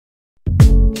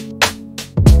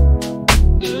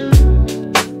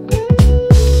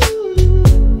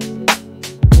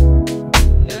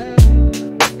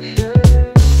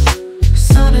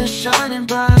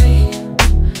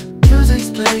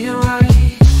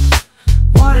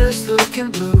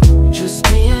and blue, just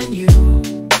me and you.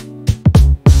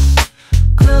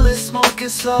 Grillin', smoking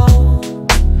slow,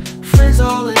 friends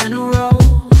all in a row.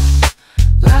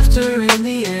 Laughter in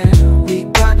the air, we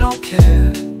got no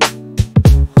care.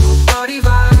 Party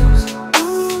vibes,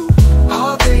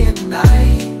 all day and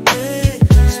night.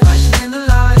 Splashing in the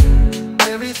light,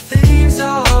 everything's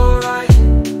alright.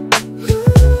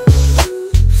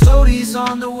 Floaties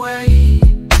on the way,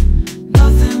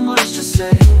 nothing much to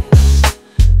say.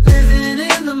 Living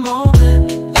in the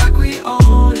moment, like we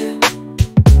own it.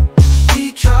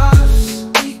 We trust,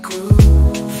 we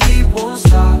groove, we won't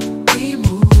stop, we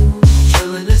move.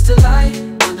 Chillin' this delight,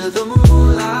 under the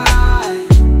moonlight.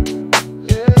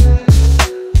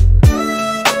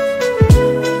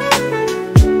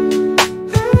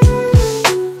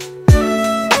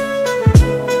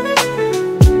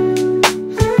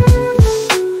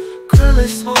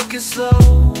 Smoking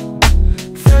slow,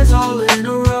 friends all in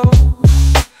a row.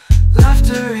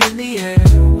 Laughter in the air,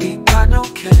 we got no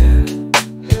care.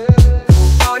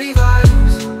 Party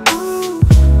vibes,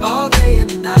 all day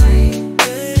and night.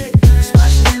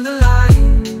 Splashing in the light,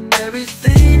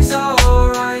 everything's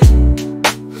alright.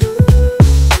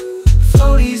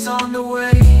 Floaties on the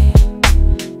way,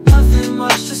 nothing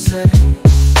much to say.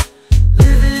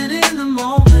 Living in the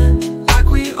moment, like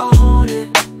we own it.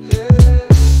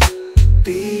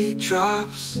 Beat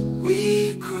drops,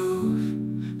 we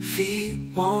groove, feet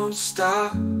won't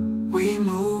stop, we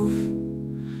move.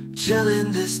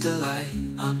 Chillin' this delight,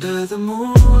 under the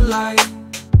moonlight.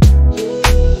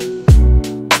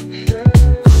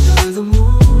 Under the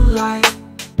moonlight.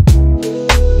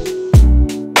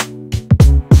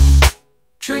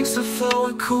 Drinks are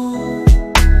flowing cool,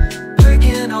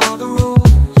 breaking all the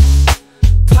rules.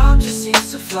 Time just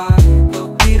seems to fly.